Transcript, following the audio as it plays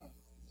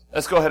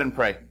Let's go ahead and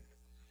pray.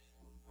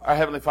 Our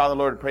Heavenly Father,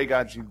 Lord, I pray,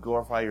 God, you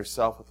glorify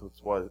yourself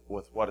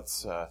with what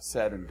it's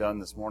said and done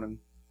this morning.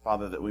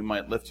 Father, that we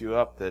might lift you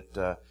up,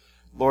 that,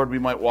 Lord, we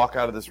might walk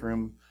out of this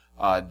room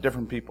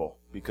different people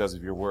because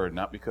of your word,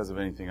 not because of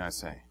anything I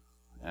say.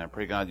 And I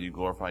pray, God, you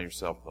glorify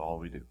yourself with all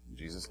we do. In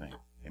Jesus' name,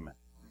 amen.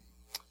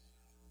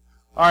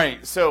 All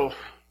right, so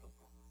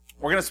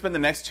we're going to spend the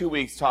next 2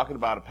 weeks talking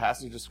about a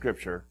passage of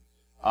Scripture,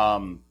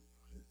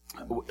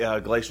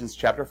 Galatians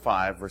chapter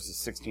 5, verses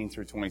 16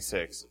 through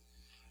 26.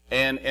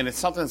 And it's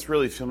something that's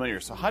really familiar.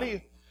 So how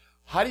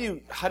do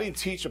you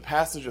teach a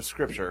passage of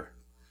Scripture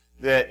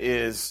that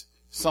is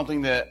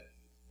something that,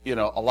 you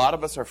know, a lot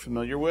of us are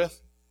familiar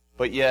with,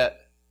 but yet,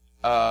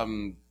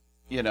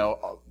 you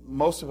know,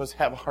 most of us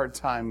have a hard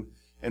time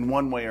in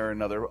one way or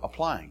another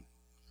applying,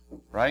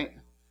 right?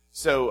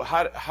 So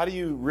how do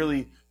you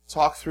really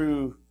talk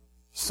through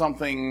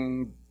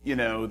something, you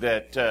know,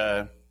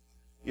 that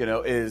you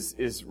know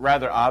is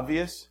rather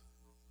obvious,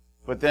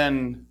 but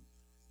then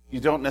you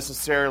don't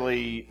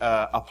necessarily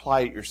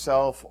apply it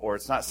yourself, or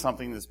it's not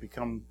something that's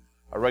become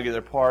a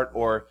regular part,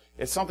 or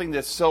it's something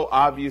that's so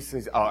obvious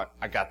that, oh,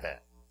 I got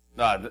that.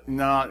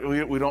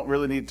 No, we don't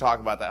really need to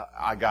talk about that.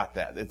 I got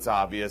that. It's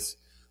obvious.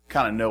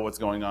 Kind of know what's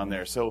going on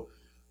there. So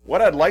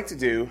what I'd like to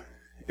do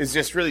is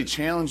just really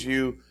challenge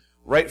you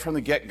right from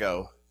the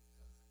get-go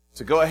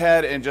to go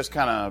ahead and just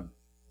kind of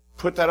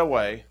put that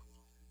away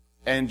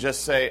and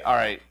just say, all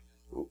right,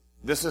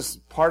 this is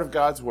part of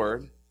God's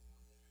Word.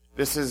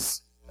 This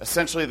is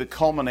essentially the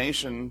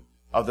culmination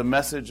of the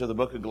message of the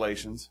book of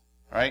Galatians,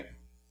 right?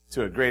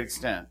 To a great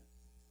extent.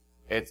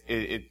 It's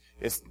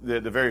the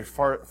very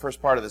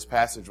first part of this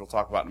passage we'll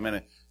talk about in a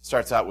minute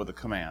starts out with a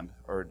command,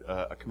 or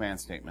a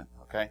command statement,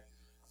 okay?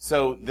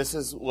 So this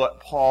is what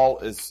Paul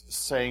is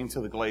saying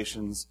to the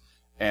Galatians,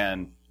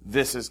 and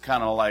this is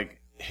kind of like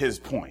his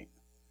point.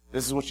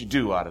 This is what you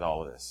do out of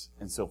all of this,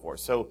 and so forth.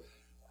 So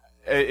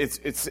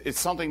it's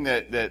something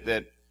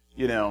that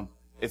you know,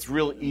 it's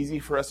real easy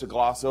for us to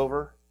gloss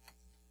over.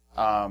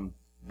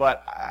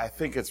 But I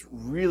think it's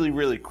really,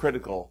 really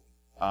critical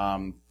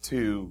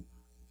to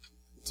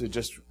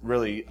just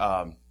really,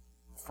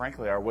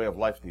 frankly, our way of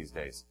life these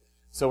days.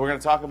 So we're going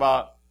to talk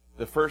about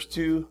the first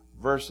 3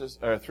 verses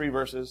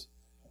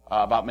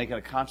about making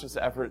a conscious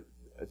effort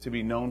to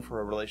be known for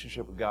a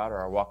relationship with God or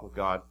our walk with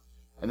God.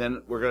 And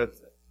then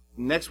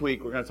next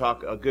week we're going to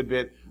talk a good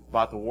bit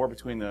about the war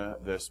between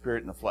the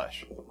spirit and the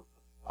flesh.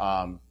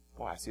 Boy,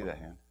 I see that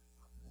hand.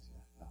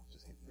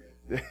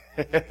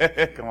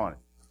 Come on.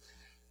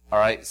 All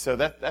right, so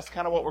that's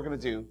kind of what we're going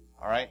to do,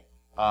 all right,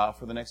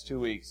 for the next 2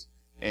 weeks.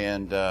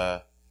 And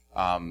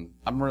I'm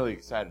really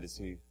excited to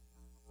see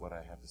what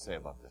I have to say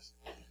about this.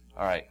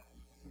 All right,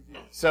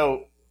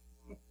 so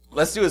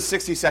let's do a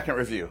 60-second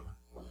review.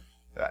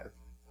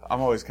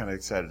 I'm always kind of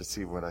excited to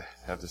see what I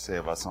have to say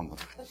about something.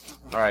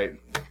 All right,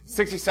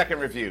 60-second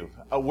review.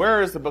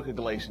 Where is the book of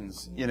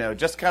Galatians? You know,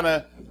 just kind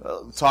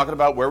of talking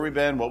about where we've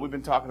been, what we've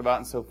been talking about,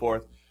 and so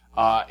forth.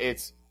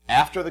 It's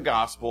after the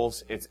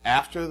Gospels. It's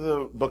after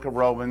the book of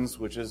Romans,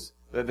 which is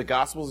the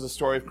Gospels is the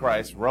story of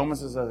Christ.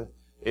 Romans is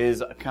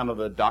a kind of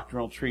a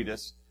doctrinal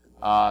treatise.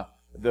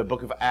 The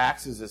book of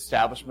Acts is the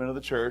establishment of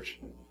the church,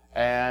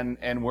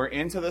 and we're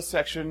into the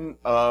section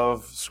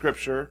of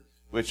Scripture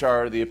which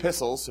are the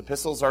epistles.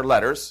 Epistles are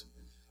letters,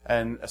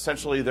 and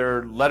essentially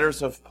they're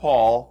letters of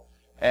Paul,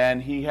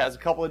 and he has a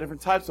couple of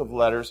different types of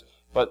letters,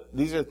 but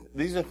these are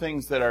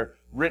things that are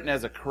written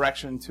as a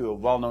correction to a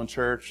well-known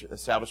church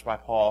established by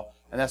Paul,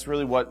 and that's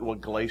really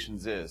what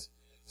Galatians is.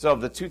 So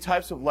of the 2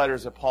 types of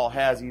letters that Paul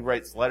has, he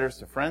writes letters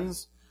to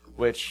friends,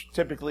 which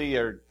typically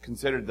are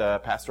considered the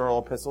pastoral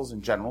epistles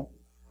in general.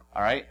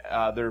 All right,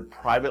 they're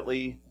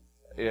privately,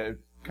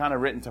 kind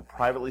of written to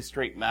privately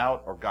straighten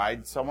out or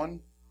guide someone.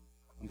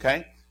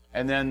 Okay,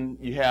 and then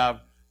you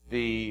have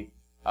the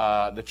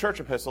church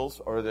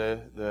epistles, or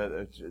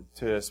the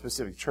to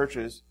specific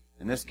churches.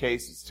 In this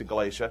case, it's to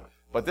Galatia,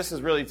 but this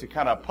is really to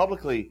kind of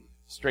publicly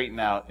straighten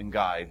out and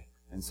guide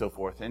and so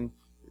forth. And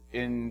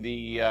in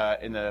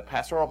the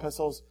pastoral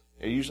epistles,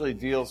 it usually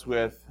deals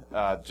with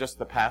just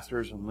the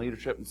pastors and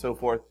leadership and so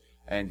forth,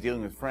 and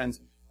dealing with friends.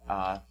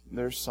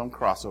 There's some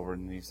crossover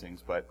in these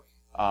things, but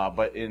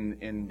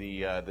in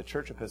the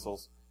church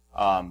epistles,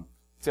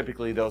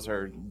 typically those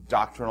are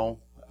doctrinal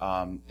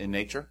in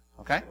nature.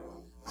 Okay,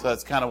 so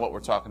that's kind of what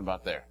we're talking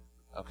about there.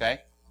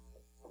 Okay,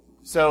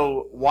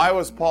 so why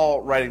was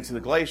Paul writing to the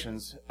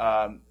Galatians?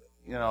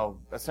 You know,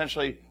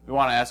 essentially, we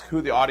want to ask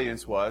who the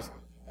audience was,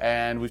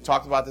 and we've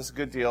talked about this a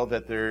good deal.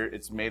 That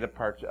it's made up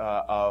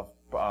of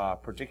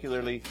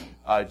particularly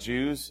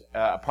Jews,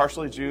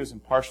 partially Jews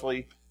and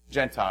partially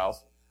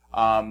Gentiles.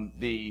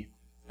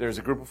 There's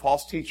a group of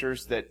false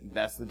teachers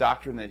that's the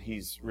doctrine that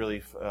he's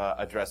really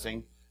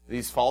addressing.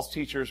 These false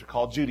teachers are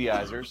called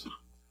Judaizers.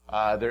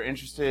 They're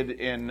interested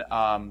in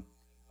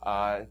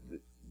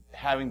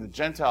having the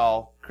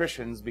Gentile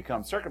Christians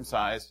become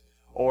circumcised,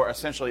 or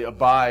essentially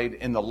abide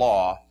in the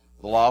law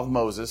of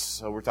Moses.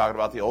 So we're talking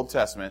about the Old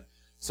Testament.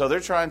 So they're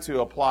trying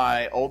to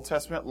apply Old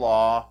Testament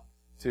law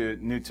to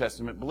New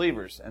Testament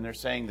believers, and they're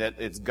saying that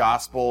it's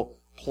gospel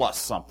plus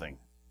something.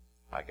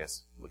 I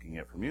guess looking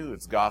at it from you,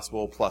 it's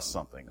gospel plus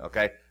something.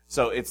 Okay,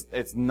 so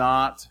it's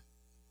not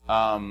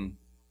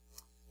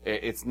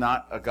it's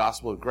not a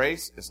gospel of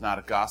grace. It's not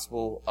a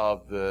gospel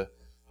of the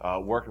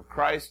work of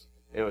Christ.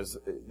 It was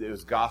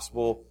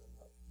gospel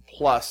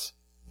plus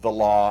the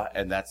law,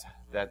 and that's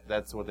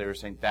what they were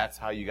saying. That's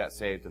how you got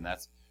saved, and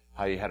that's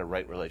how you had a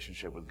right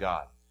relationship with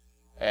God.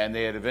 And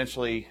they had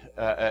eventually,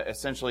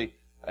 essentially,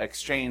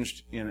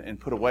 exchanged and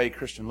put away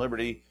Christian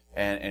liberty,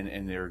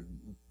 and they're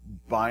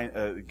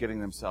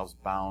getting themselves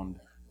bound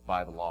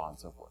by the law and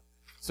so forth.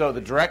 So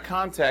the direct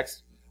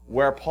context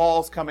where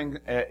Paul's coming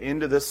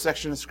into this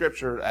section of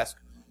Scripture, ask,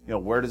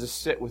 where does this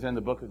sit within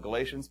the book of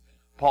Galatians?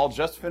 Paul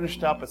just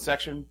finished up a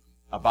section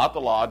about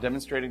the law,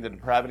 demonstrating the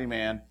depravity of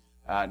man.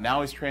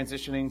 Now he's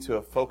transitioning to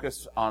a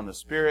focus on the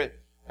Spirit,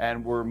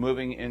 and we're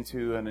moving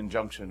into an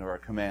injunction or a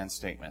command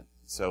statement.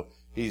 So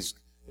this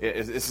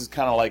is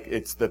kind of like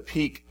it's the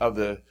peak of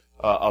the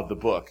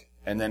book,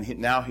 and then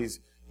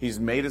he's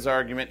made his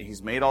argument,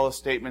 he's made all the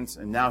statements,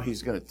 and now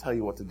he's going to tell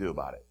you what to do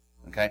about it.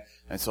 Okay,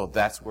 and so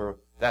that's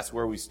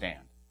where we stand.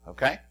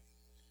 Okay,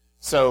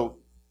 so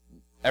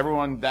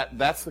everyone,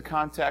 that's the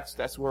context.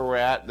 That's where we're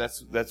at.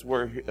 That's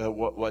where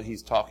what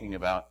he's talking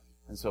about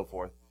and so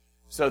forth.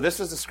 So this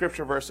is the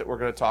scripture verse that we're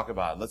going to talk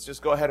about. Let's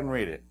just go ahead and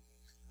read it.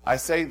 I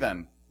say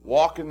then,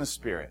 walk in the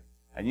Spirit,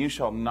 and you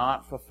shall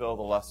not fulfill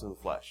the lust of the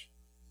flesh.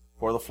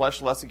 For the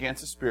flesh lusts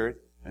against the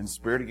Spirit, and the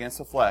Spirit against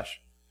the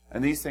flesh.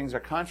 And these things are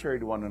contrary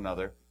to one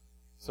another,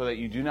 so that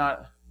you do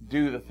not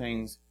do the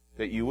things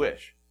that you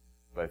wish.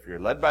 But if you're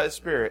led by the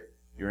Spirit,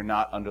 you're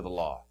not under the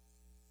law.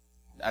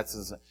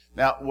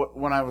 Now,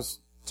 when I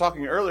was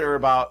talking earlier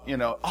about,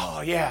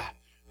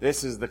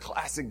 this is the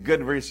classic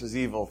good versus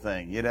evil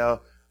thing,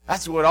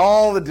 That's what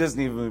all the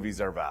Disney movies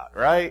are about,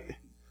 right?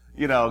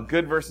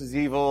 Good versus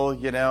evil,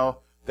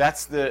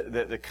 that's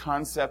the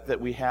concept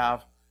that we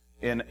have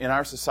in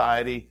our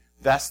society.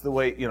 That's the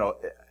way,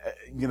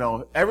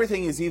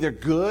 everything is either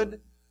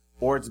good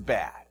or it's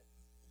bad.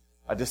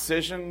 A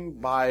decision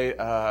by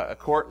a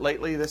court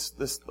lately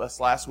this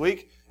last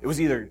week, it was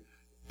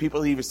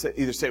people either say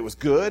it was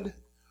good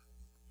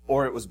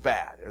or it was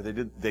bad. Or they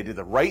did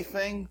the right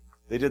thing,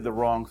 they did the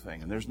wrong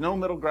thing. And there's no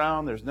middle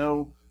ground, there's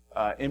no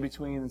in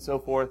between and so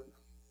forth.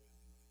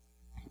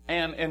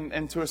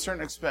 And to a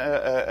certain extent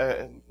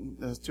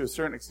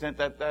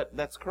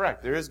that's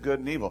correct. There is good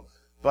and evil.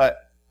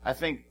 But I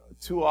think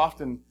too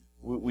often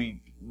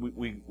we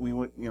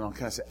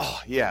kind of say,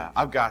 oh yeah,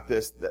 I've got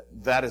this.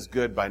 That is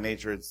good by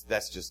nature.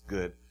 That's just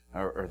good,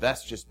 or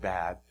that's just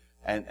bad,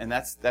 and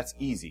that's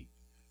easy.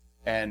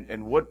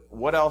 And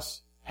what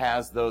else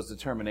has those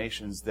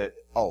determinations that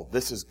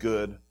this is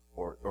good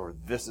or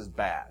this is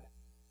bad?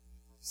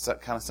 So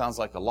it kind of sounds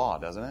like the law,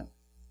 doesn't it?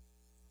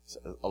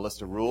 A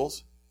list of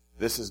rules.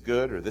 This is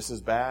good or this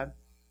is bad.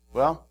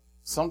 Well,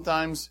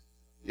 sometimes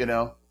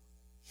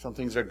some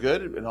things are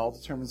good, and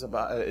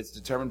it's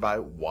determined by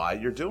why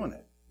you're doing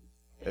it.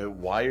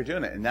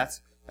 And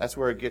that's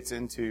where it gets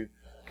into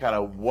kind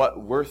of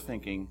what we're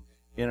thinking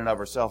in and of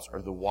ourselves,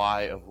 or the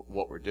why of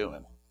what we're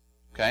doing.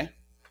 Okay?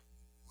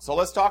 So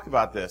let's talk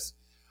about this.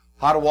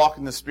 How to walk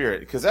in the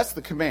Spirit, because that's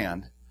the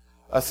command.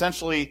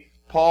 Essentially,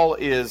 Paul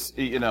is,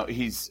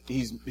 he's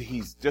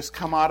just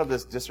come out of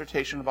this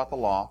dissertation about the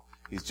law.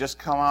 He's just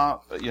come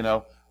out,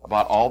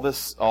 about all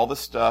this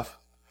stuff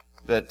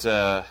that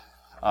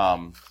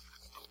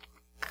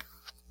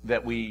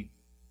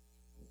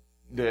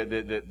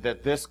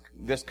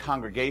this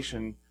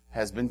congregation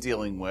has been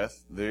dealing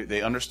with.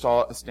 They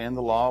understand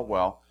the law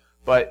well.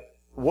 But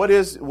what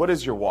is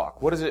your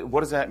walk? What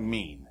does that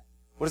mean?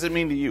 What does it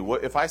mean to you?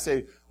 If I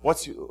say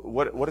what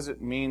does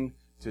it mean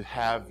to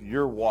have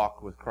your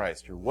walk with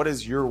Christ? Or what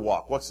is your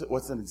walk?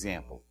 What's an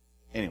example?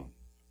 Anyway,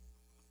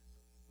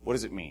 what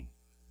does it mean?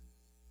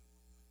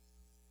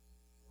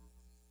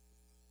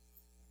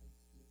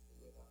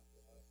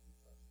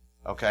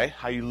 Okay,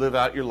 how you live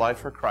out your life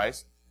for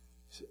Christ.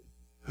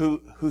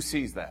 Who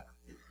sees that?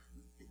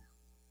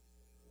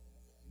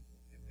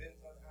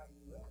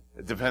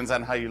 It depends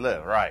on how you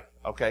live, right?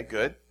 Okay,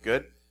 good.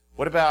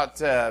 What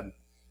about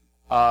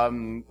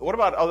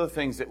other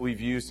things that we've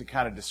used to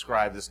kind of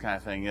describe this kind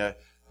of thing?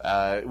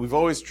 We've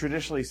always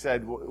traditionally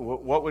said,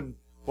 what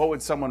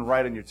would someone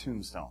write on your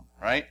tombstone,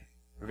 right?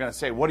 We're going to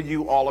say, what are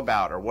you all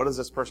about, or what is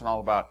this person all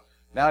about?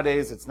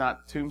 Nowadays, it's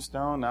not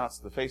tombstone. Now it's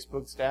the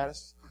Facebook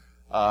status.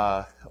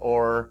 But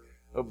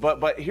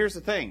here's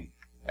the thing,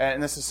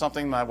 and this is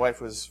something my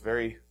wife was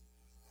very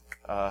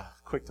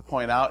quick to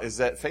point out, is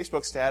that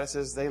Facebook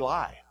statuses, they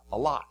lie a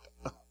lot.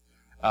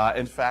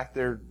 In fact,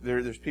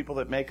 there's people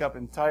that make up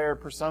entire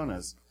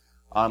personas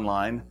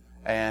online,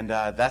 and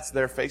that's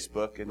their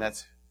Facebook, and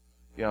that's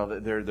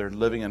they're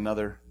living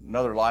another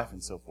life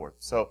and so forth.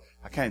 So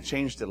I kind of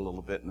changed it a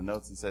little bit in the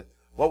notes and said,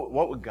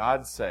 what would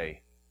God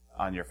say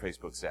on your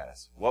Facebook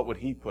status? What would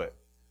He put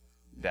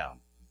down?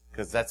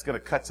 Because that's going to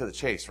cut to the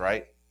chase,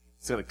 right?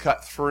 It's going to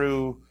cut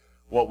through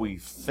what we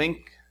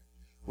think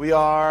we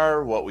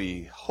are, what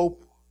we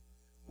hope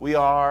we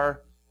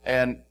are.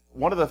 And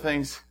one of the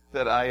things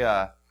that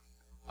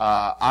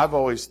I've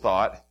always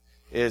thought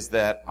is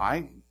that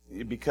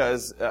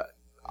because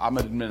I'm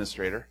an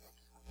administrator,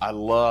 I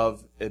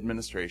love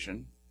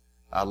administration.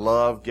 I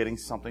love getting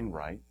something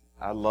right.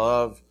 I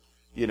love,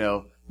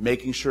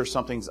 making sure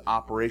something's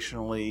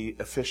operationally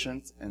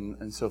efficient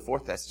and so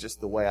forth. That's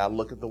just the way I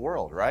look at the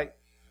world, right?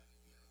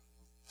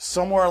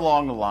 Somewhere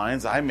along the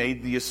lines, I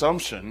made the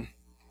assumption,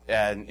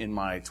 and in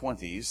my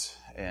 20s,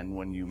 and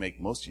when you make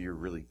most of your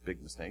really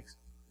big mistakes,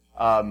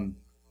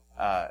 that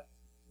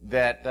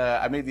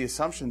I made the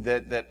assumption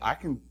that I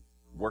can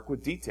work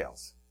with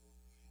details.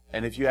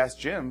 And if you ask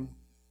Jim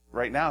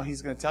right now,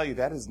 he's going to tell you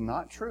that is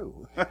not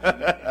true.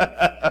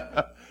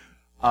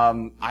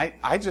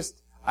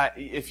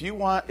 If you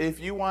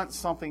want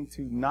something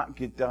to not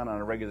get done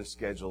on a regular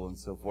schedule and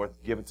so forth,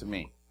 give it to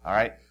me. All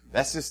right,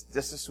 that's just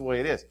the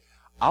way it is.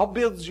 I'll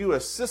build you a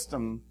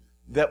system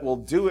that will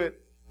do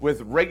it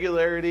with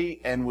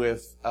regularity and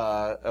with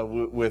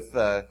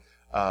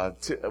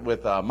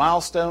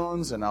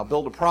milestones, and I'll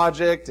build a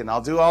project and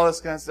I'll do all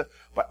this kind of stuff.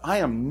 But I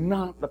am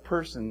not the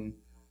person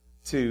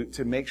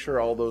to make sure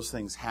all those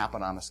things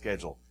happen on a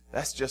schedule.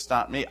 That's just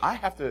not me. I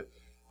have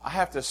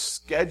to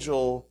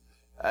schedule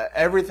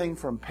everything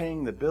from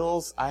paying the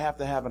bills. I have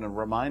to have a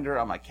reminder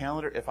on my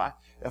calendar.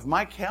 If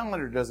my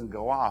calendar doesn't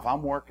go off,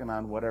 I'm working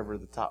on whatever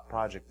the top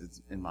project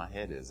that's in my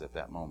head is at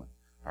that moment.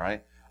 All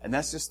right, and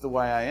that's just the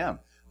way I am.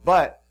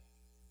 But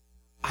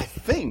I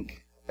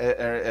think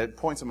at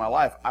points in my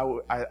life, I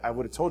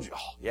would have told you,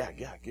 oh yeah,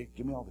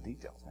 give me all the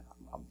details, man.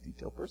 I'm a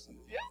detail person.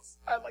 Yes,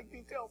 I like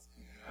details.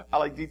 I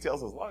like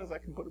details as long as I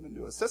can put them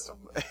into a system,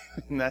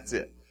 and that's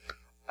it.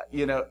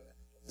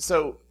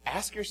 So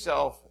ask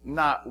yourself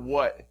not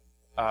what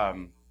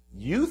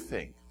you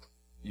think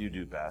you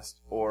do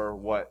best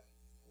or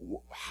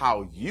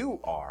how you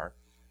are.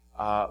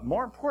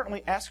 More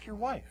importantly, ask your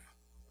wife,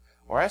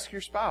 or ask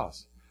your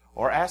spouse,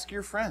 or ask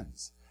your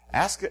friends.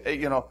 Ask,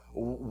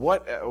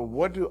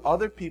 what do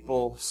other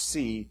people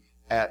see,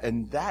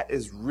 and that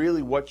is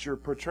really what you're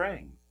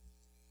portraying.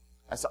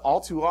 As all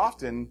too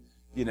often,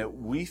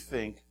 we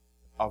think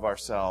of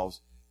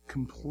ourselves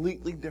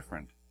completely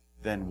different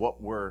than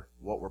what we're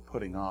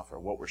putting off or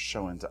what we're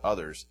showing to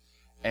others,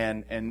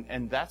 and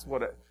that's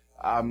what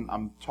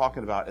I'm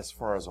talking about as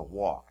far as a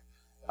walk.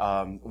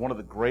 One of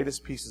the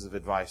greatest pieces of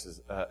advice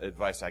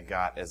I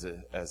got as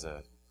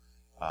a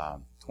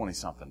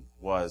 20-something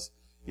was,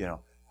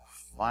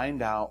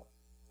 find out,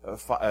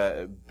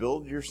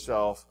 build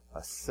yourself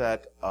a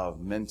set of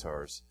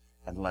mentors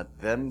and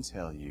let them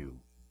tell you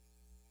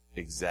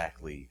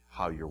exactly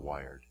how you're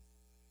wired,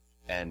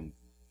 and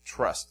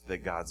trust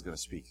that God's going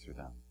to speak through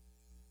them.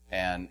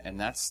 And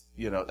that's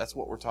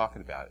what we're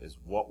talking about, is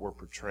what we're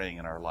portraying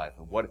in our life,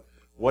 and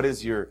what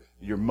is your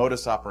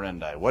modus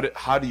operandi?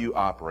 How do you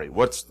operate?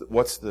 What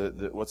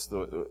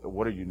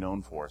are you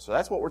known for? So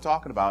that's what we're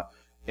talking about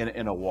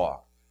in a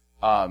walk.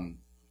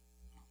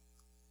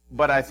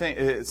 But I think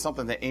it's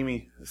something that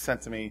Amy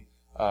sent to me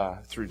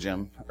through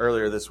Jim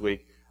earlier this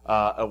week.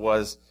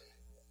 Was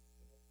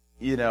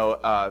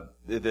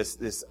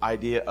this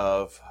idea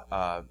of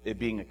it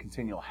being a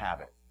continual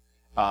habit.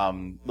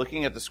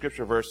 Looking at the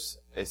scripture verse,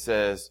 it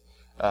says,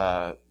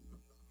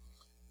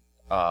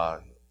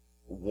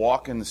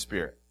 walk in the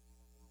Spirit.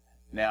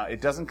 Now,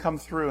 it doesn't come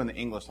through in the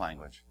English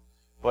language,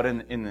 but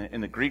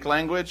in the Greek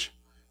language,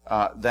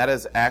 that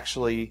is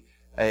actually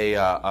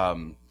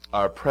a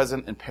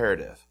present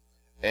imperative.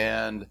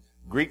 And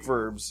Greek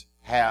verbs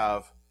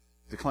have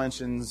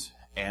declensions,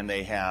 and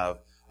they have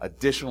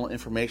additional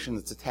information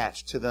that's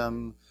attached to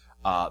them.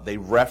 They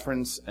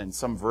reference, and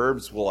some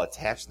verbs will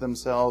attach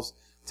themselves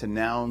to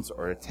nouns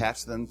or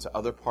attach them to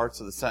other parts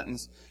of the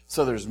sentence.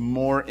 So there's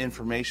more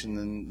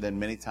information than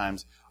many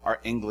times our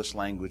English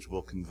language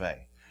will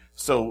convey.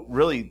 So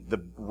really,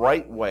 the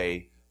right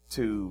way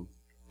to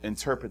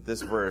interpret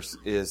this verse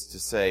is to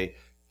say,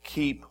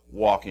 keep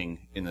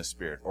walking in the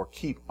Spirit, or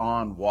keep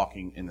on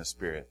walking in the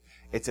Spirit.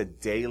 It's a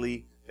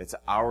daily, it's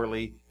an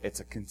hourly, it's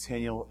a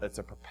continual, it's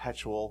a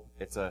perpetual,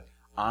 it's an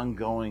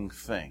ongoing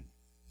thing.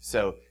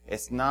 So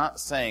it's not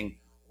saying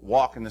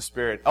walk in the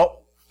Spirit. Oh,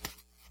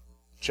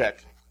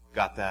 check,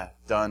 got that,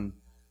 done.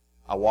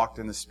 I walked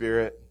in the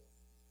Spirit.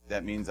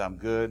 That means I'm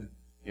good.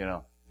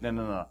 No.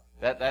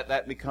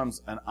 That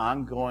becomes an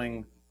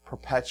ongoing,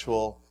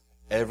 perpetual,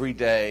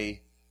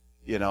 everyday,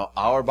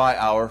 hour by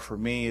hour. For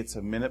me, it's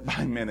a minute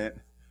by minute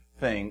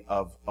thing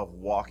of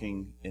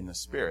walking in the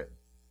Spirit.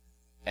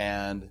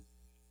 And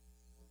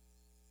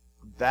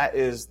that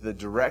is the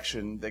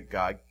direction that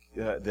God,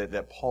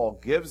 that Paul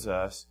gives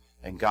us,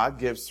 and God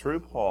gives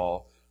through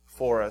Paul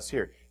for us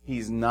here.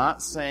 He's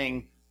not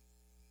saying,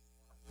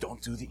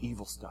 don't do the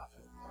evil stuff.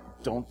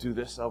 Don't do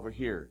this over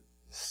here.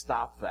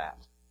 Stop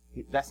that.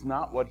 That's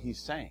not what he's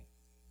saying.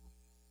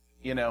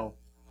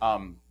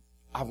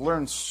 I've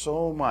learned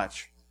so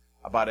much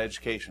about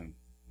education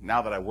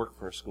now that I work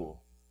for a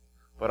school,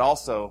 but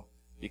also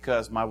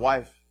because my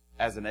wife,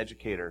 as an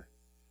educator,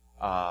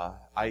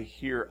 I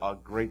hear a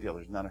great deal.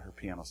 There's none of her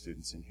piano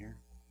students in here,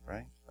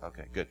 right?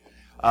 Okay, good.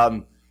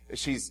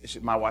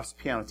 My wife's a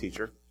piano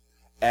teacher,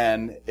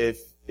 and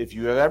if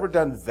you have ever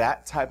done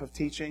that type of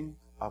teaching,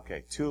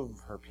 Okay, two of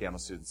her piano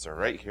students are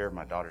right here.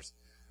 My daughter's,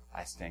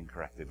 I stand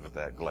corrected with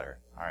that glare.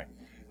 All right.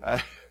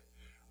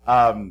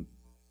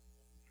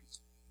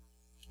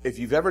 If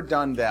you've ever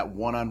done that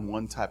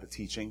one-on-one type of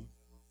teaching,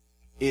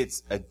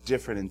 it's a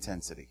different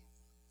intensity.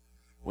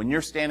 When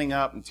you're standing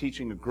up and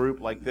teaching a group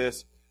like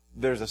this,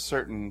 there's a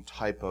certain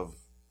type of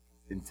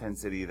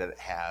intensity that it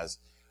has.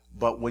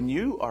 But when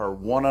you are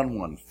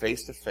one-on-one,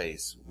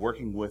 face-to-face,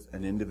 working with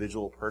an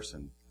individual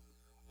person,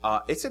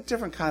 it's a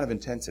different kind of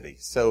intensity.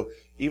 So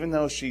even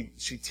though she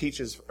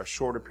teaches a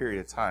shorter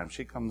period of time,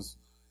 she comes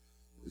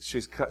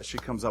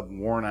up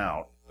worn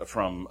out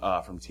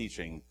from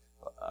teaching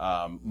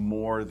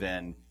more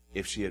than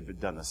if she had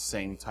done the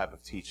same type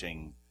of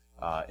teaching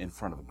in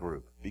front of a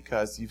group,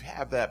 because you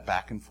have that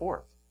back and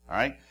forth. All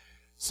right.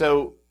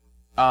 So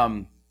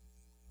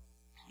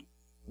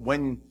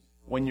when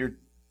you're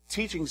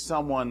teaching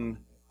someone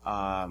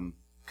kind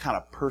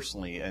of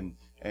personally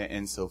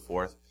and so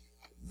forth,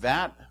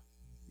 that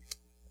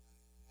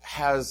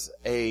has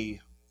a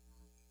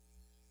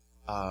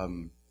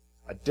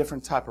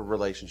different type of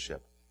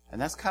relationship. And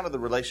that's kind of the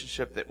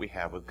relationship that we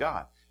have with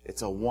God.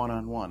 It's a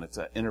one-on-one. It's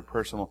an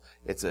interpersonal.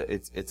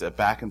 It's a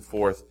back and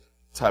forth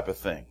type of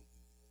thing.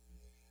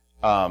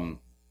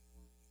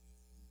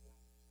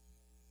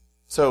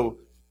 So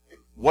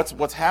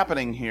what's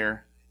happening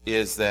here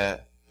is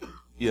that,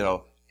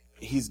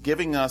 he's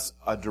giving us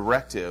a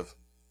directive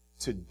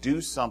to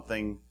do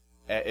something.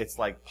 It's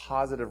like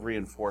positive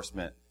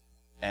reinforcement,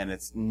 and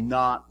it's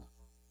not,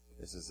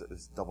 this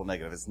is double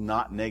negative, it's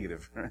not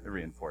negative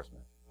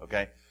reinforcement,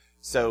 okay?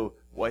 So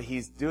what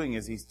he's doing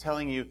is he's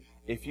telling you,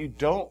 if you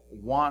don't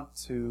want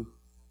to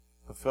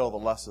fulfill the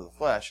lust of the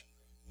flesh,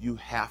 you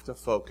have to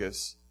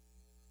focus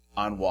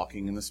on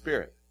walking in the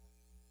Spirit.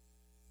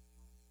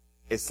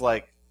 It's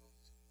like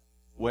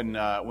when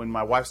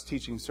my wife's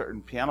teaching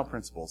certain piano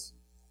principles,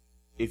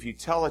 if you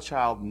tell a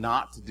child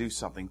not to do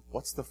something,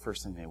 what's the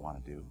first thing they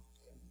want to do?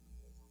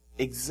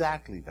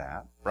 Exactly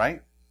that,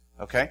 right?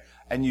 Okay?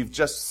 And you've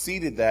just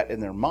seeded that in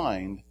their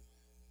mind,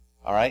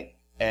 all right?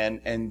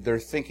 And they're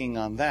thinking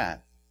on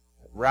that.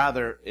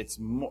 Rather, it's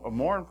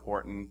more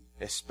important,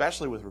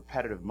 especially with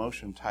repetitive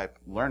motion type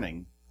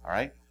learning, all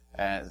right?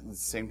 And the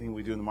same thing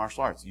we do in the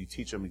martial arts. You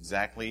teach them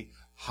exactly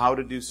how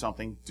to do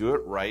something, do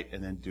it right,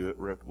 and then do it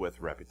with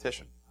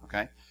repetition,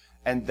 okay?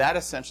 And that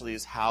essentially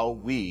is how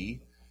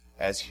we,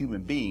 as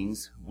human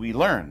beings, we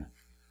learn.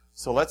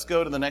 So let's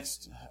go to the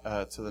next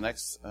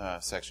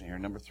section here,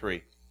 number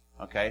 3,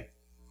 okay?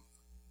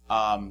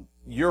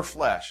 Your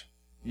flesh,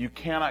 you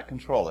cannot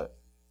control it,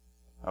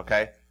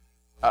 okay?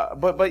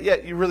 But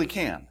yet you really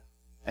can.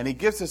 And he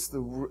gives us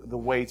the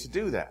way to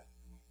do that.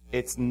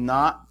 It's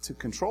not to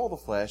control the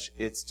flesh,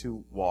 it's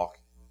to walk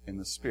in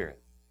the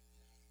Spirit.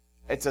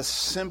 It's a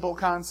simple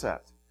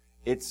concept.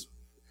 It's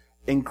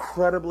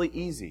incredibly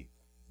easy.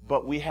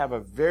 But we have a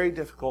very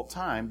difficult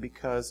time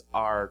because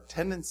our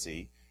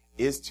tendency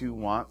is to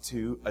want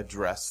to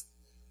address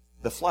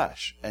the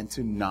flesh and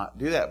to not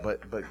do that.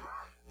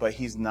 But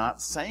he's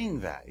not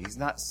saying that. He's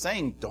not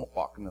saying don't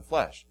walk in the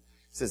flesh.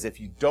 He says if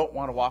you don't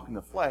want to walk in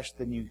the flesh,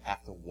 then you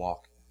have to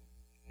walk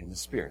in the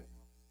Spirit.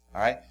 All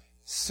right?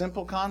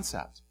 Simple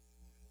concept.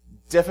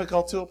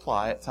 Difficult to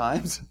apply at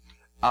times.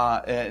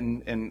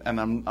 And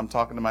I'm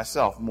talking to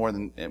myself more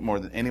than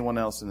anyone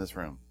else in this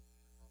room.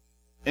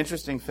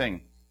 Interesting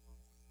thing.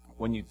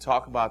 When you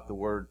talk about the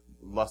word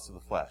lust of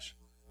the flesh,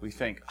 we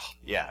think, oh,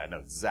 yeah, I know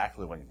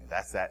exactly what you mean.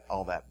 That's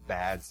all that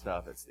bad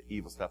stuff. That's the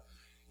evil stuff.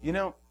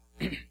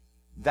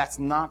 That's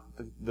not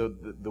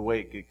the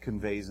way it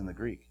conveys in the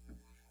Greek.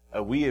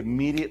 We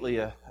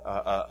immediately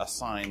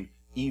assign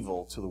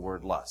evil to the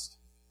word lust,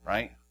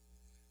 right?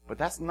 But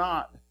that's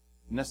not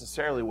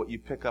necessarily what you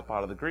pick up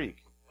out of the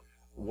Greek.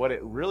 What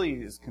it really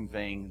is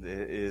conveying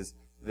is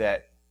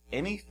that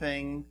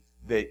anything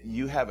that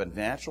you have a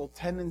natural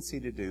tendency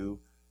to do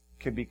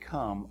can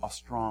become a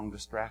strong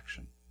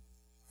distraction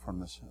from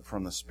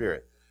the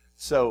Spirit.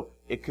 So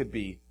it could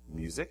be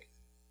music,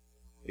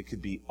 it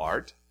could be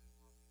art,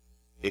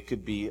 it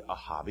could be a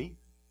hobby,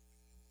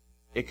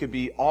 it could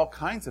be all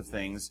kinds of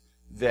things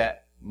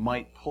that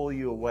might pull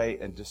you away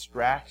and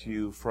distract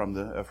you from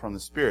the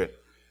Spirit.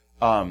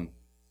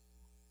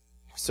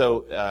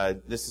 So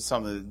this is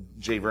something that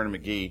J. Vernon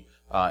McGee,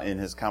 in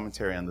his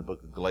commentary on the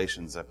book of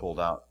Galatians I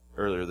pulled out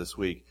earlier this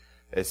week,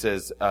 it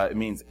says it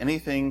means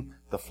anything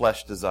the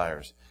flesh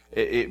desires.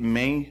 It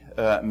may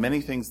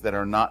many things that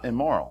are not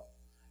immoral,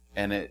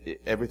 and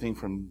everything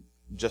from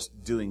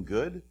just doing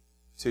good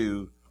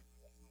to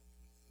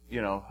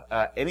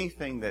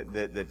anything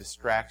that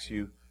distracts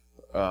you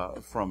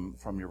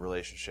from your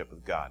relationship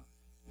with God.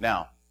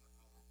 Now,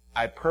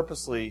 I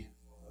purposely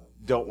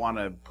don't want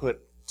to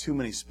put too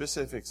many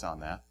specifics on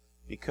that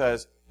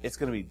because it's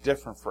going to be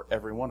different for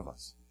every one of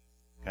us.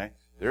 Okay,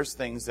 there's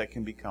things that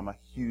can become a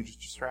huge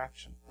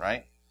distraction,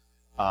 right?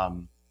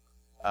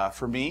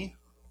 For me,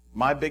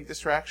 my big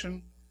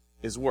distraction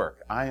is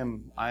work. I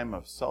am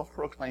a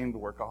self-proclaimed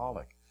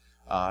workaholic.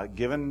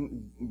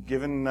 Given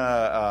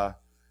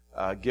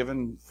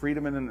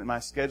freedom in my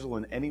schedule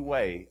in any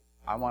way,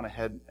 I want to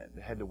head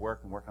to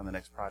work and work on the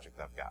next project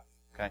I've got.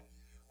 Okay,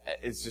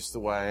 it's just the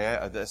way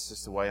that's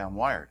just the way I'm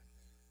wired.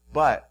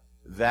 But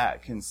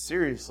that can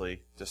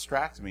seriously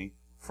distract me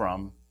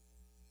from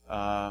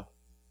my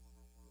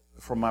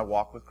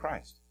walk with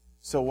Christ.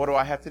 So what do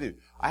I have to do?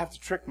 I have to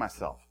trick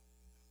myself.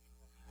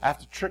 I have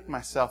to trick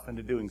myself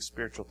into doing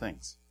spiritual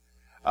things.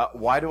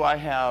 Why do I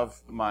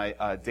have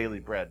my daily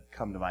bread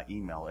come to my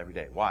email every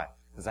day? Why?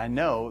 Because I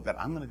know that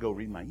I'm going to go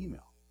read my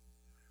email.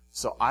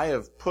 So I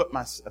have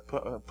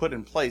put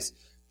in place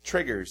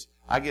triggers.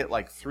 I get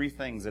like 3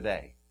 things a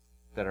day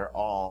that are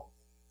all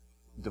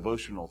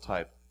devotional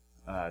type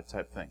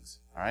things.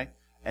 All right,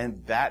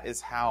 and that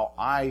is how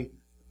I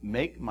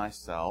make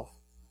myself,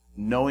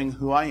 knowing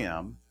who I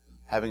am,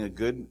 having a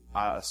good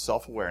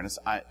self-awareness.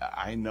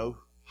 I know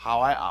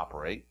how I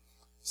operate,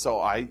 so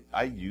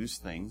I use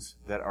things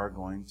that are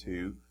going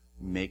to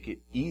make it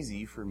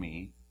easy for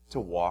me to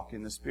walk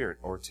in the Spirit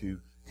or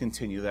to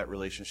continue that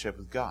relationship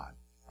with God.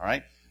 All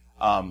right,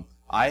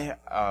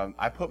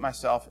 I put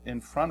myself in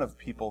front of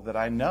people that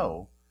I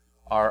know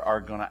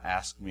are going to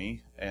ask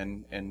me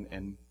and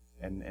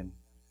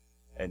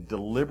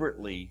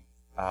deliberately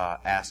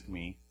ask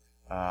me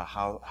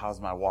how's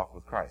my walk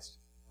with Christ.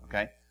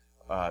 Okay,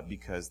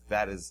 because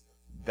that is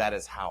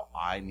how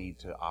I need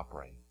to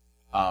operate.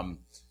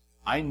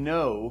 I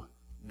know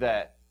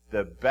that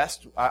the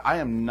best. I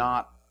am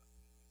not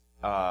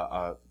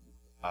a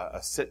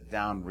sit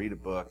down, read a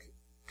book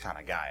kind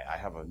of guy. I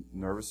have a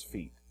nervous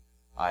feet.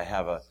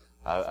 I'm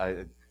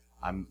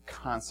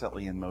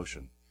constantly in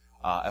motion.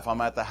 If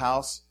I'm at the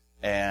house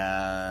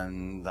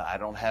and I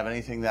don't have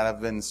anything that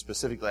I've been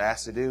specifically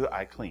asked to do,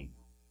 I clean.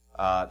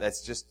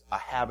 That's just a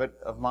habit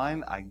of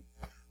mine.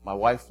 My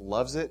wife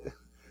loves it.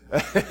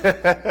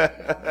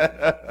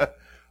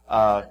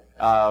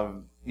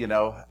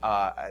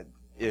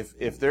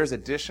 If there's a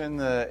dish in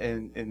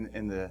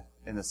the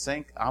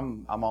sink,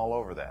 I'm all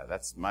over that.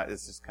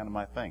 It's just kind of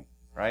my thing,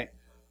 right?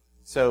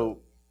 So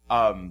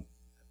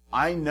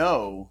I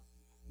know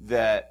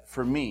that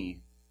for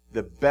me,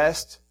 the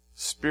best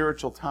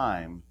spiritual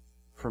time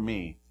for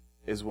me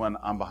is when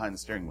I'm behind the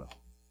steering wheel.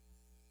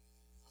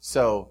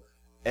 So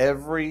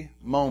every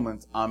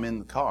moment I'm in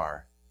the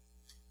car,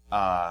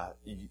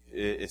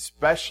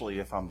 especially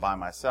if I'm by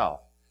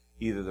myself,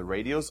 either the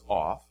radio's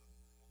off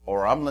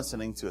or I'm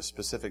listening to a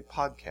specific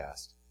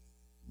podcast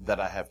that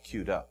I have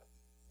queued up.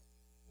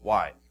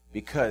 Why?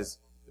 Because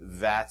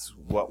that's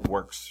what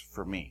works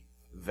for me.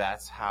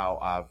 That's how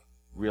I've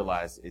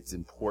realized it's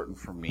important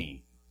for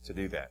me to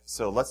do that.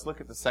 So let's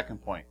look at the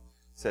second point.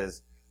 It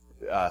says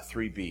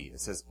 3b. It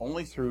says,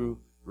 only through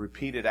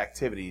repeated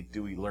activity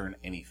do we learn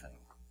anything.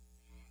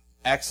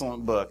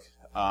 Excellent book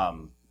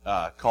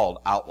called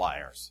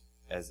Outliers.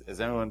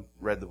 Has anyone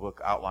read the book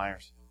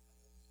Outliers?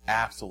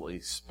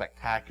 Absolutely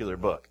spectacular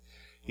book.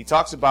 He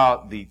talks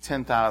about the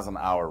 10,000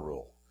 hour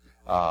rule.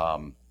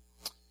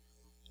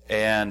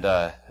 And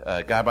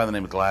a guy by the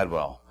name of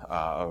Gladwell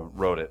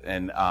wrote it.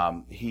 And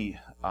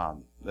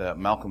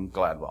Malcolm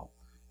Gladwell.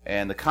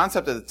 And the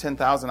concept of the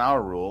 10,000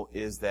 hour rule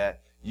is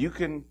that you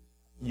can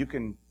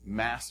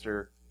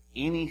master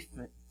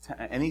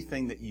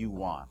anything that you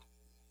want,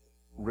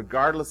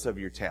 regardless of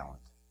your talent.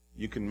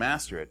 You can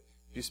master it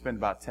if you spend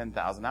about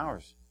 10,000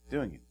 hours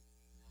doing it.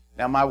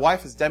 Now, my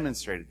wife has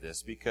demonstrated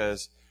this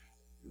because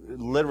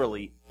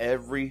literally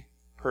every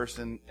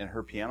person in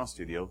her piano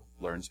studio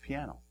learns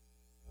piano.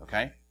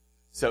 Okay?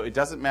 So it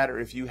doesn't matter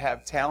if you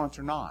have talent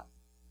or not.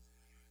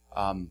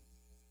 Boy,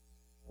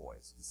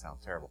 it's going to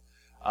sound terrible.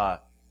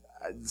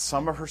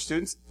 Some of her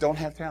students don't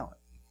have talent.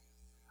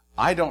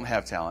 I don't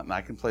have talent, and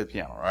I can play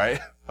piano, right?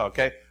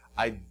 Okay?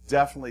 I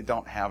definitely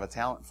don't have a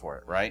talent for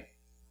it, right?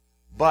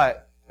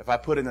 But if I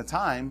put in the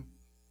time,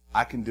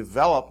 I can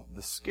develop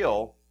the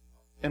skill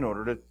in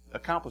order to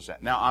accomplish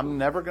that. Now, I'm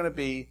never going to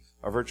be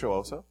a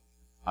virtuoso.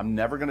 I'm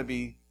never going to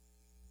be,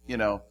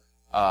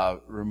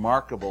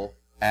 remarkable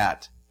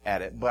at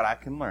it, but I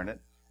can learn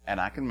it,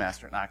 and I can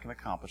master it, and I can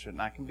accomplish it,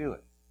 and I can do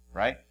it,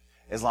 right?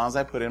 As long as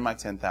I put in my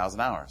 10,000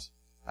 hours.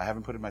 I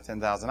haven't put in my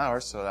 10,000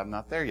 hours, so I'm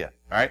not there yet,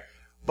 all right?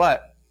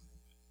 But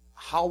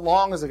how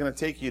long is it going to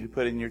take you to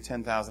put in your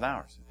 10,000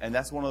 hours? And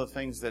that's one of the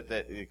things that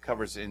it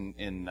covers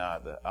in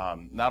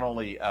not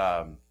only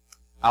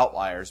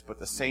Outliers, but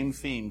the same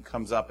theme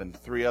comes up in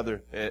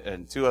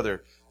two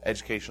other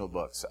educational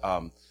books.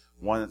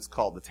 One that's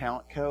called The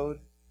Talent Code,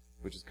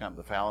 which is kind of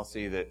the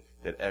fallacy that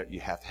you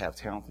have to have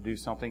talent to do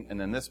something. And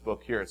then this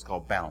book here, it's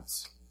called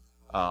Bounce.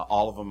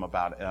 All of them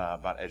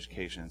about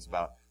education. It's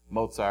about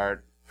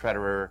Mozart,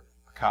 Federer,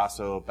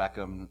 Picasso,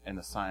 Beckham, and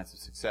the science of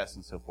success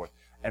and so forth.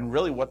 And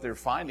really what they're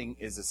finding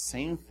is the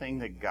same thing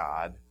that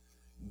God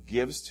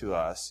gives to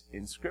us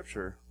in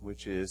Scripture,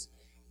 which is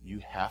you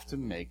have to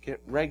make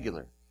it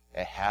regular.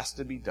 It has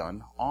to be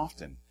done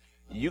often.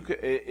 You could,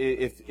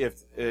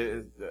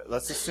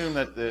 let's assume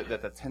that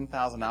the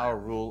 10,000 hour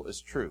rule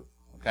is true.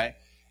 Okay,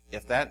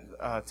 if that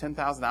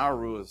 10,000 hour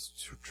rule is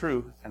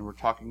true, and we're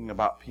talking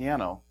about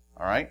piano,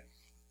 all right.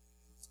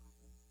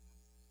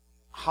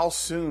 How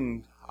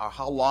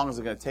long is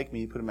it going to take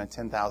me to put in my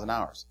 10,000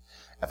 hours?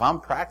 If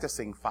I'm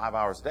practicing 5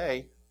 hours a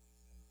day,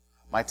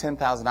 my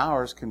 10,000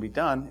 hours can be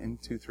done in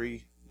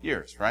 2-3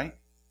 years, right?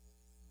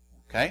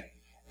 Okay?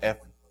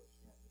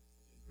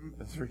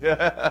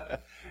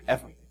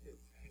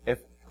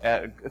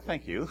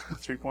 Thank you.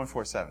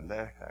 3.47.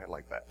 There, I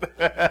like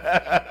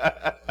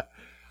that.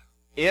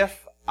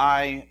 If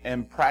I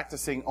am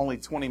practicing only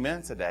 20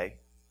 minutes a day,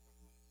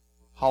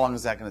 how long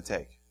is that going to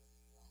take?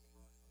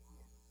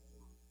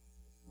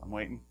 I'm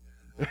waiting.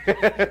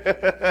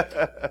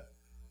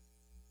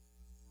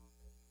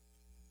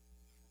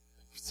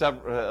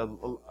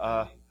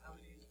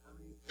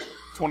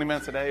 20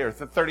 minutes a day or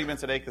 30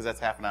 minutes a day, because that's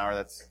half an hour.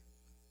 That's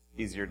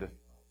easier to...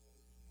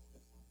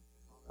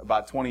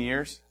 About 20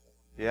 years?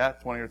 Yeah,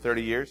 20 or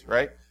 30 years,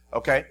 right?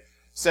 Okay.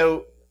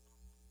 So,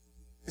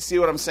 see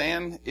what I'm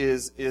saying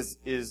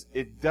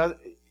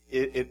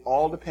it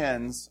all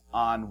depends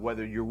on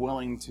whether you're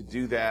willing to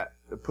do that,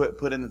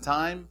 put in the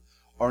time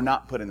or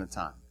not put in the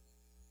time.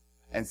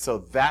 And so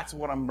that's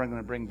what I'm going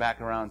to bring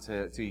back around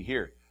to you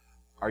here.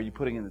 Are you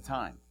putting in the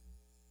time?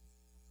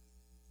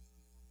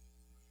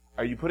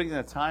 Are you putting in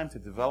the time to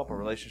develop a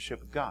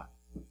relationship with God?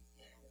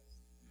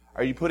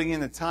 Are you putting in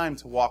the time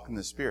to walk in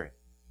the Spirit?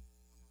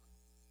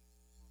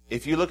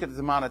 If you look at the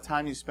amount of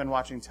time you spend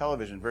watching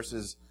television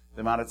versus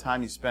the amount of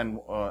time you spend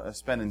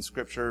in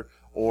Scripture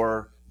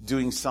or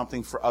doing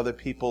something for other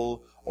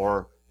people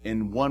or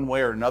in one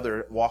way or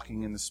another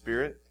walking in the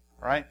Spirit,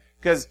 right?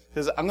 Because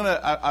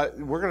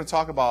we're gonna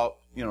talk about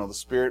the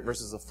Spirit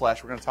versus the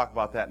flesh. We're gonna talk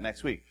about that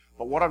next week.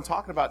 But what I'm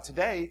talking about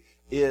today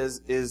is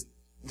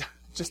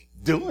just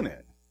doing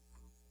it.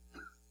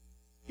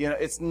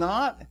 It's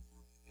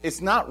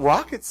not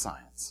rocket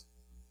science.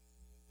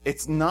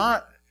 It's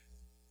not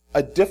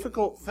a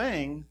difficult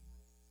thing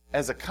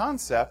as a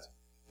concept.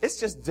 It's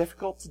just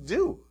difficult to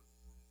do.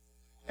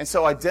 And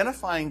so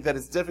identifying that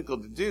it's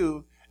difficult to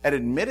do and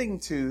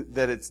admitting to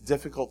that it's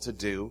difficult to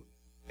do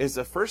is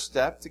the first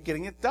step to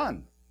getting it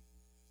done.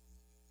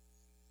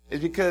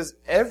 It's because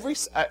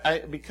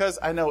because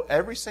I know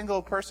every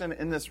single person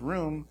in this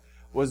room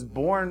was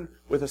born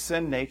with a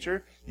sin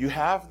nature. You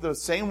have the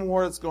same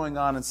war that's going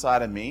on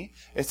inside of me.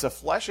 It's a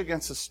flesh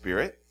against the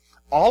spirit.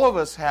 All of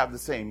us have the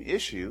same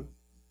issue.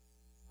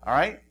 All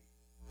right?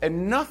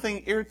 And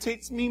nothing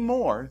irritates me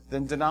more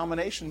than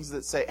denominations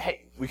that say,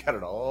 hey, we got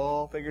it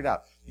all figured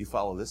out. You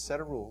follow this set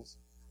of rules,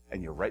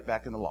 and you're right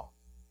back in the law.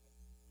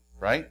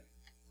 Right?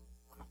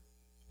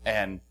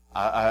 And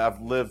I've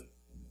lived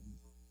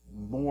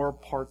more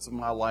parts of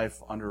my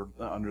life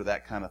under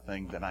that kind of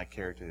thing than I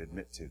care to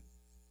admit to.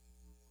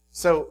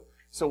 So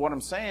what I'm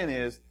saying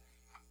is,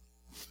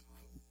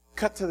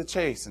 cut to the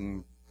chase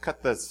and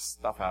cut the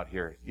stuff out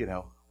here.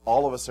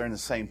 All of us are in the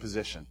same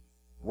position.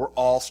 We're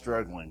all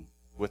struggling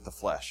with the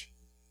flesh.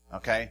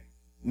 Okay?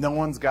 No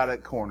one's got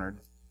it cornered.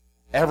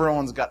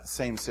 Everyone's got the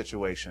same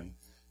situation.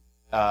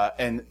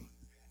 And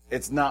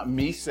it's not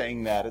me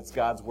saying that, it's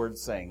God's Word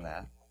saying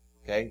that.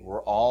 Okay?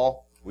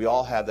 We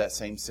all have that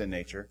same sin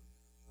nature.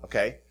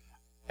 Okay?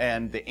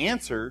 And the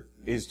answer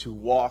is to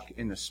walk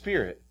in the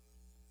Spirit.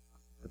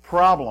 The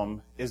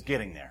problem is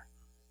getting there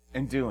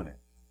and doing it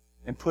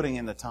and putting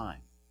in the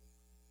time.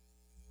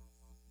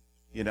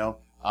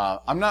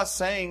 I'm not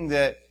saying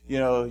that,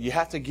 you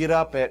have to get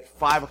up at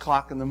 5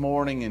 o'clock in the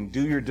morning and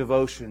do your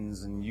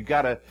devotions and you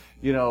gotta,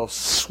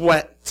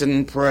 sweat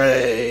and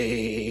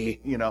pray.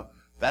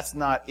 That's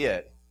not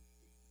it.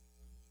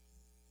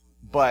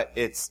 But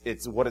it's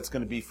what it's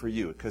going to be for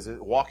you. Because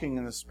walking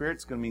in the Spirit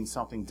is going to mean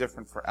something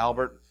different for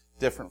Albert,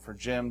 different for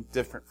Jim,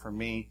 different for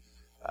me.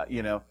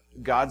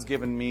 God's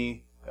given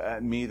me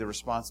the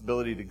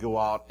responsibility to go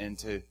out and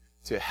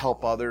to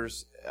help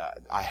others.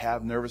 I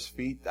have nervous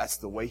feet. That's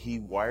the way He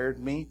wired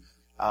me.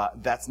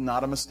 That's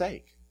not a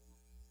mistake.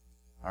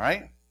 All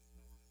right?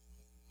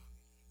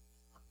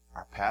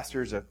 Our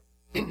pastor's a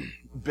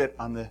bit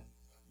on the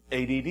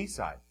ADD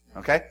side.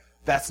 Okay?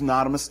 That's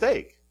not a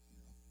mistake.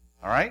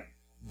 All right?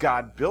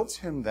 God built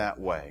him that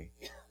way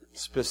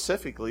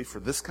specifically for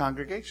this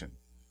congregation.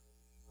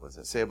 What does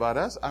that say about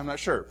us? I'm not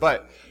sure.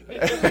 But,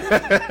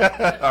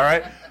 all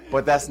right?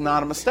 But that's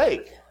not a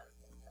mistake.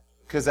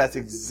 Because that's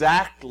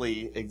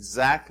exactly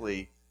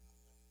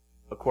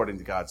according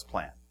to God's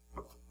plan.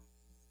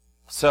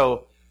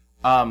 So,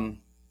 one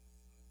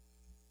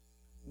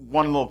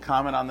little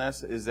comment on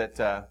this is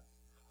that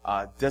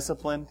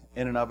discipline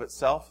in and of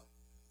itself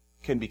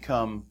can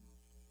become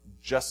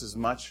just as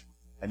much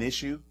an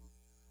issue.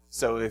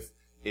 So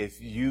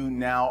if you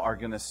now are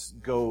going to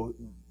go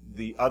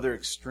the other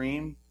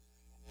extreme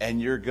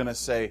and you're going to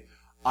say,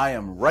 I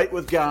am right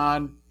with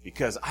God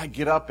because I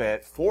get up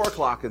at 4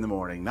 o'clock in the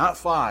morning, not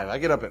 5. I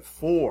get up at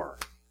 4.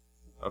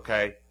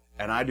 Okay?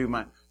 And I do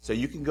my... So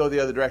you can go the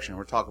other direction.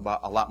 We'll talk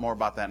about a lot more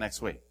about that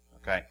next week.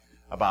 Okay?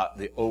 About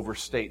the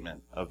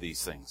overstatement of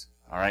these things.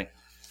 All right?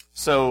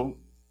 So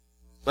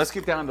let's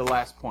get down to the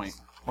last point,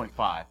 point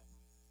 5.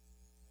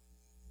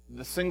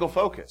 The single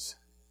focus.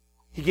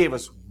 He gave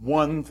us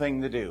one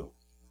thing to do.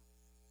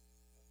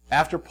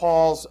 After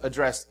Paul's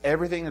addressed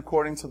everything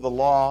according to the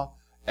law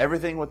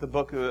Everything what the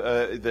book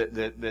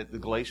that the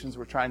Galatians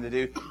were trying to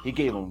do, he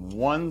gave them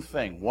one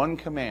thing, one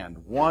command,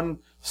 one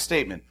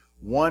statement,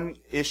 one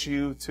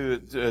issue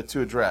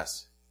to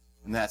address,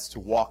 and that's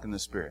to walk in the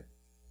Spirit.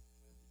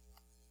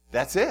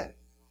 That's it.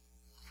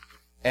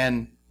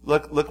 And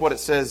look what it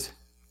says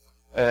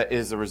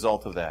is the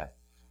result of that.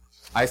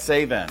 I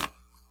say then,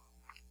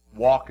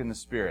 walk in the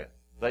Spirit.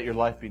 Let your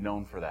life be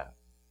known for that.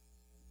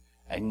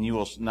 And you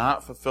will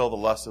not fulfill the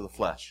lust of the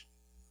flesh.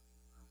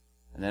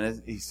 And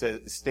then he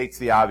states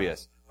the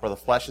obvious. For the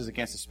flesh is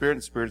against the Spirit,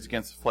 and the Spirit is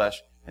against the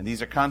flesh, and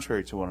these are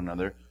contrary to one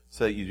another,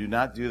 so that you do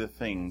not do the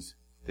things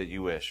that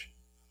you wish.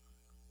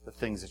 The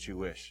things that you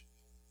wish.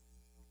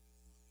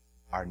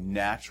 Our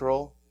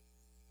natural,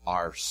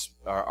 our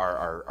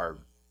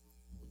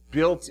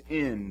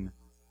built-in,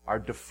 our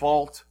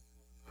default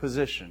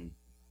position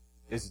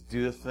is to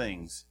do the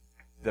things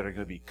that are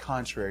going to be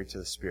contrary to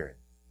the Spirit.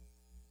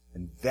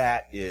 And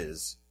that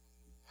is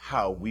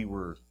how we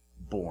were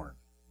born.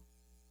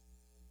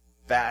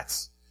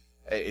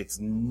 It's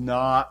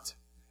not,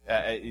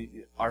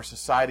 our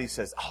society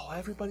says, oh,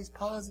 everybody's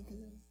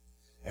positive.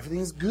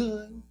 Everything's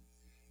good.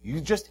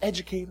 You just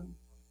educate them.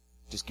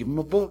 Just give them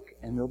a book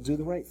and they'll do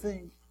the right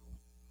thing.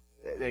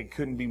 It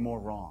couldn't be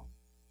more wrong.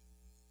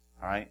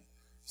 All right?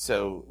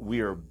 So we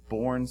are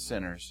born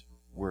sinners.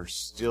 We're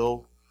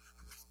still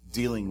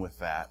dealing with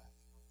that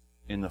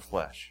in the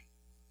flesh.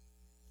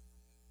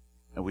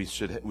 And we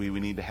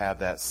need to have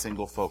that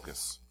single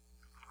focus.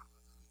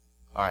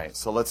 All right,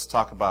 so let's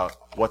talk about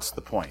what's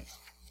the point.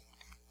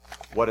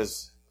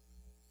 What's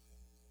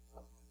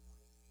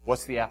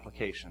the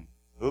application?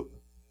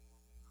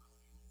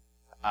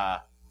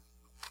 I'll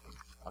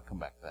come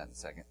back to that in a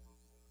second.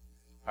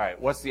 All right,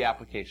 what's the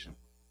application?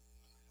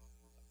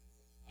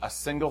 A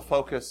single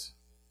focus,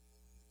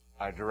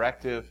 a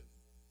directive,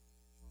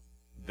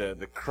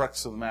 the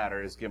crux of the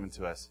matter is given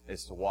to us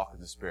is to walk in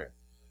the Spirit.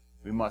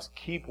 We must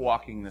keep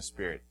walking in the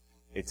Spirit.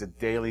 It's a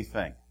daily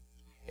thing.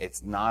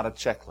 It's not a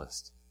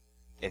checklist.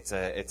 It's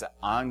an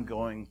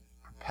ongoing,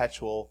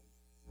 perpetual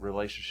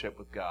relationship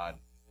with God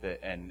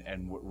and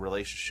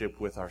relationship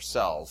with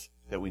ourselves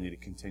that we need to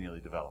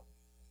continually develop.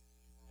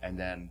 And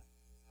then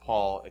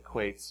Paul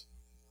equates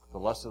the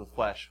lust of the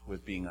flesh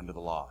with being under the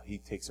law. He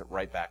takes it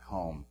right back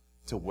home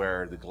to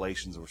where the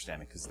Galatians were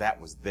standing, because that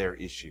was their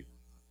issue.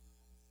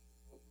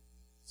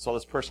 So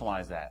let's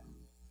personalize that.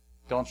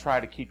 Don't try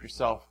to keep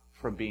yourself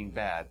from being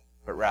bad,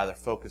 but rather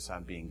focus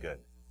on being good.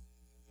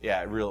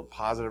 Yeah, real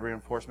positive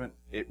reinforcement,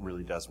 it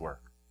really does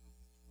work.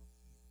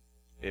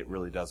 It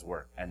really does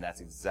work. And that's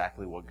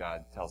exactly what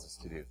God tells us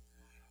to do.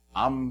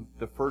 I'm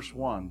the first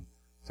one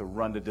to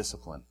run to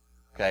discipline.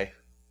 Okay?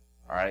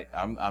 All right?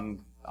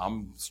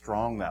 I'm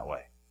strong that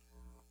way.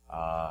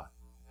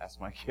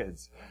 Ask my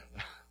kids.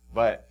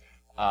 But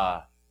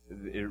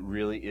it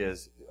really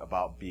is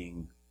about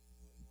being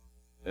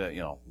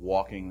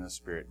walking in the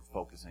Spirit,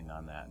 focusing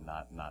on that,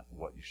 not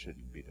what you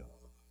shouldn't be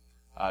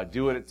doing.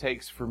 Do what it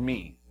takes for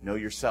me. Know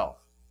yourself.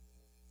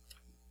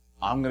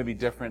 I'm going to be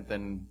different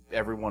than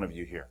every one of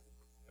you here.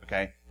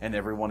 Okay? And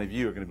every one of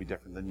you are going to be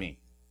different than me.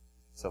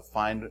 So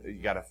you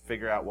got to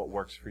figure out what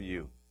works for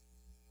you.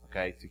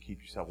 Okay? To keep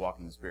yourself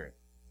walking in the Spirit.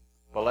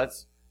 But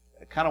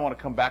I kind of want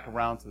to come back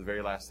around to the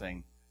very last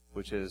thing,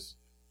 which is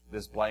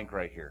this blank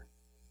right here.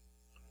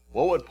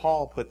 What would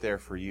Paul put there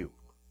for you?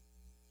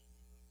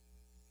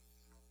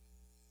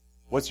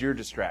 What's your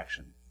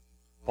distraction?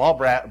 Paul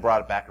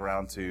brought it back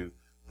around to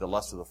the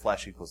lust of the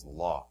flesh equals the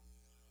law.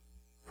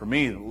 For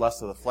me, the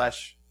lust of the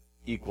flesh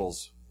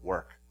equals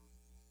work.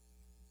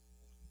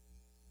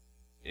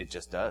 It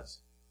just does.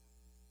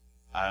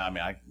 I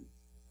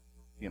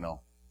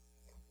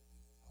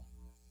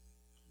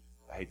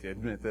hate to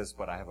admit this,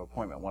 but I have an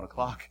appointment at 1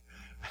 o'clock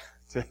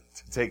to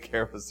take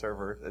care of a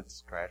server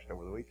that's crashed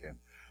over the weekend.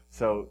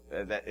 So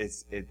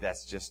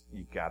that's just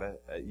you gotta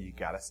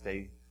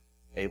stay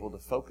able to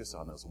focus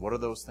on those. What are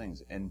those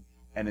things? And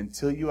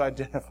until you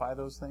identify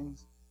those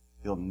things,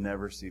 you'll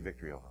never see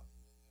victory over them,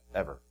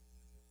 ever.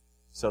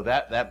 So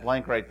that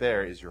blank right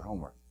there is your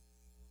homework.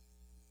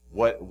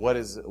 What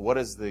is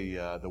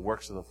the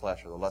works of the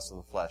flesh or the lust of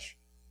the flesh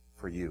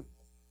for you?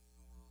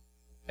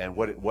 And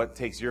what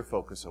takes your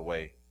focus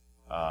away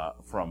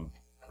from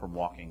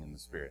walking in the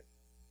Spirit?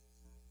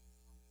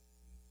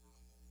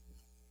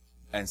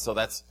 And so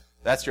that's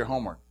your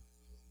homework.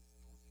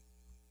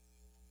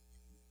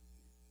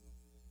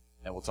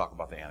 And we'll talk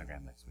about the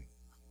anagram next week.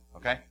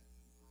 Okay?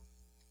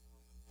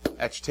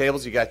 At your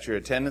tables, you got your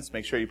attendance.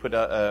 Make sure you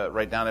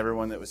write down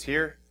everyone that was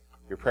here,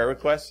 your prayer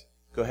requests.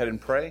 Go ahead and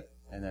pray,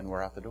 and then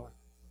we're out the door.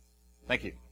 Thank you.